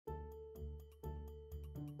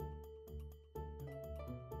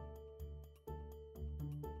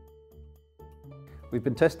We've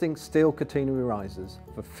been testing steel catenary risers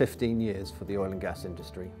for 15 years for the oil and gas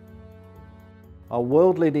industry. Our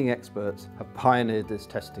world-leading experts have pioneered this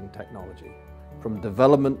testing technology, from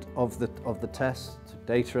development of the tests to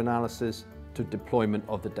data analysis to deployment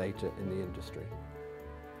of the data in the industry.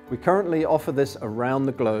 We currently offer this around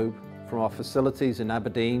the globe from our facilities in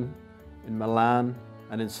Aberdeen, in Milan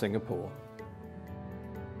and in Singapore.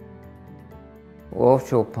 Well,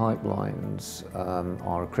 offshore pipelines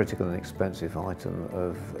are a critical and expensive item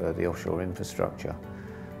of the offshore infrastructure,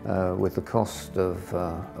 with the cost of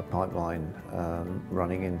a pipeline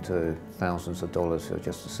running into thousands of dollars for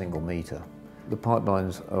just a single metre. The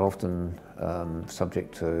pipelines are often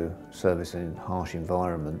subject to service in harsh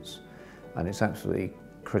environments, and it's absolutely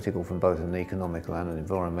critical from both an economical and an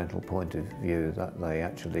environmental point of view that they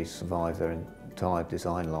actually survive their entire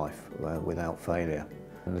design life without failure.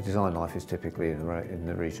 And the design life is typically in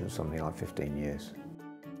the region of something like 15 years.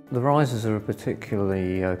 The risers are a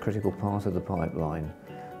particularly critical part of the pipeline,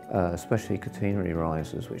 especially catenary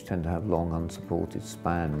risers, which tend to have long unsupported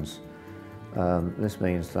spans. This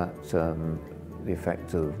means that the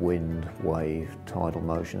effect of wind, wave, tidal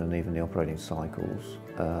motion and even the operating cycles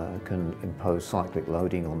can impose cyclic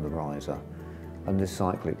loading on the riser, and this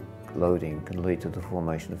cyclic loading can lead to the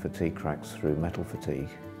formation of fatigue cracks through metal fatigue.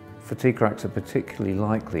 Fatigue cracks are particularly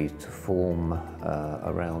likely to form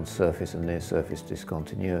around surface and near-surface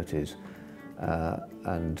discontinuities,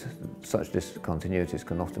 and such discontinuities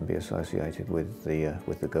can often be associated with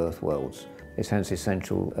the girth welds. It's hence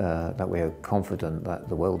essential that we are confident that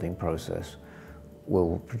the welding process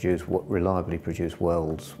will reliably produce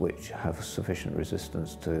welds which have sufficient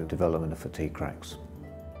resistance to development of fatigue cracks.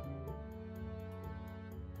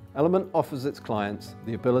 Element offers its clients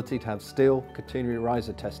the ability to have steel catenary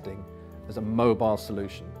riser testing as a mobile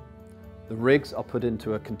solution. The rigs are put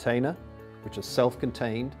into a container which is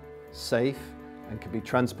self-contained, safe and can be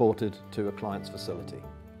transported to a client's facility.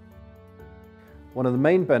 One of the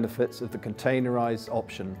main benefits of the containerized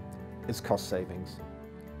option is cost savings.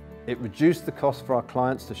 It reduced the cost for our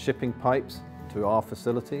clients to shipping pipes to our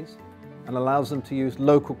facilities and allows them to use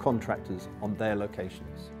local contractors on their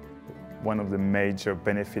locations. One of the major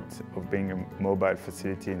benefits of being a mobile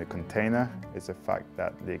facility in a container is the fact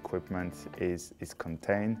that the equipment is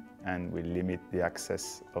contained and we limit the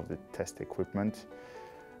access of the test equipment,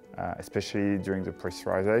 especially during the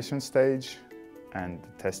pressurization stage and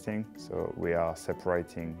the testing. So we are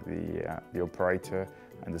separating the operator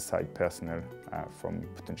and the site personnel from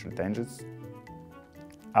potential dangers.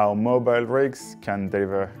 Our mobile rigs can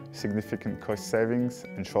deliver significant cost savings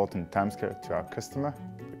and shorten timescale to our customer,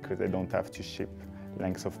 because they don't have to ship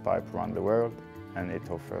lengths of pipe around the world, and it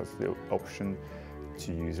offers the option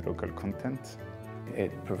to use local content.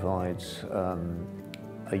 It provides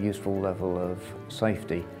a useful level of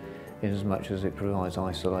safety in as much as it provides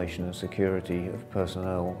isolation and security of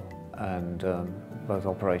personnel and both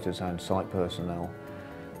operators and site personnel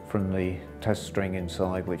from the test string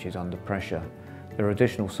inside, which is under pressure. There are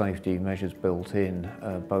additional safety measures built in,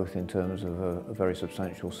 both in terms of a very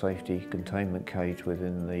substantial safety containment cage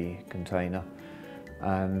within the container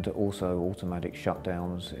and also automatic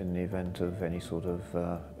shutdowns in the event of any sort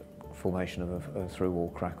of formation of a through-wall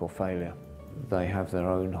crack or failure. They have their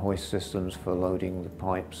own hoist systems for loading the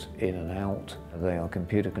pipes in and out. They are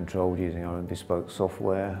computer controlled using our own bespoke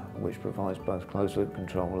software, which provides both closed-loop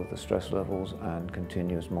control of the stress levels and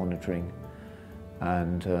continuous monitoring.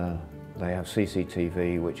 And they have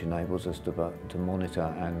CCTV, which enables us to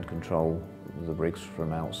monitor and control the rigs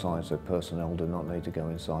from outside, so personnel do not need to go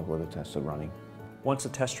inside where the tests are running. Once the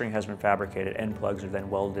test string has been fabricated, end plugs are then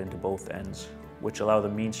welded into both ends, which allow the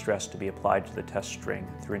mean stress to be applied to the test string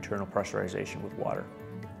through internal pressurization with water.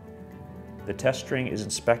 The test string is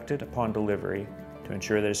inspected upon delivery to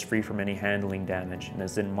ensure that it's free from any handling damage and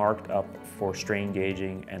is then marked up for strain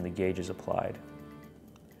gauging and the gauge is applied.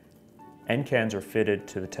 End cans are fitted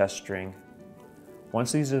to the test string.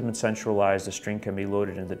 Once these have been centralized, the string can be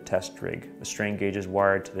loaded into the test rig. The strain gauge is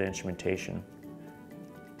wired to the instrumentation.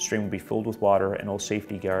 The string will be filled with water and all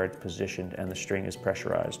safety guards positioned, and the string is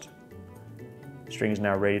pressurized. The string is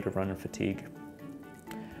now ready to run in fatigue.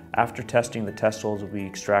 After testing, the test holes will be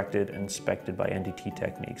extracted and inspected by NDT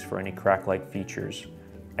techniques for any crack-like features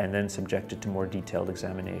and then subjected to more detailed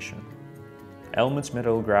examination. Element's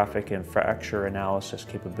metallographic and fracture analysis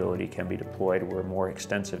capability can be deployed where more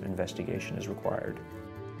extensive investigation is required.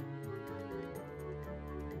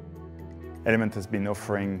 Element has been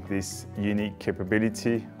offering this unique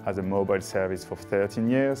capability as a mobile service for 13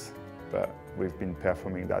 years, but we've been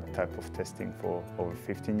performing that type of testing for over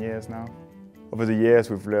 15 years now. Over the years,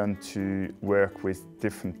 we've learned to work with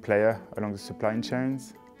different players along the supply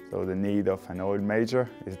chains. So the need of an oil major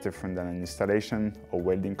is different than an installation or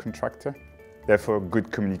welding contractor. Therefore,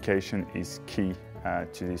 good communication is key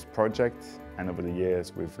to this project, and over the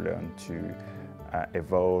years we've learned to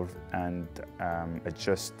evolve and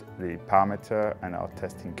adjust the parameter and our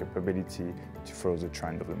testing capability to follow the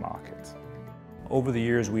trend of the market. Over the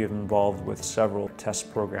years, we have been involved with several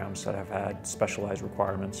test programs that have had specialized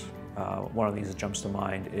requirements. One of these that jumps to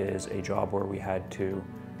mind is a job where we had to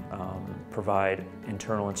provide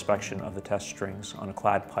internal inspection of the test strings on a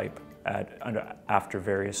clad pipe after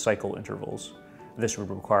various cycle intervals. This would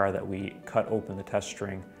require that we cut open the test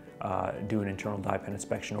string, do an internal die pen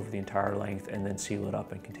inspection over the entire length, and then seal it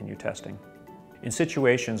up and continue testing. In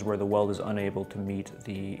situations where the weld is unable to meet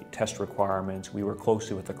the test requirements, we work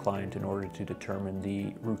closely with the client in order to determine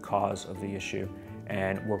the root cause of the issue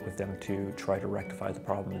and work with them to try to rectify the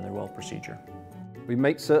problem in their weld procedure. We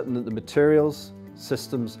make certain that the materials,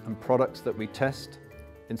 systems and products that we test,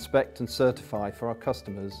 inspect and certify for our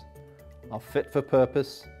customers are fit for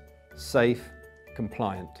purpose, safe,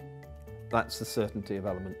 compliant. That's the certainty of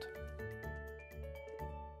element.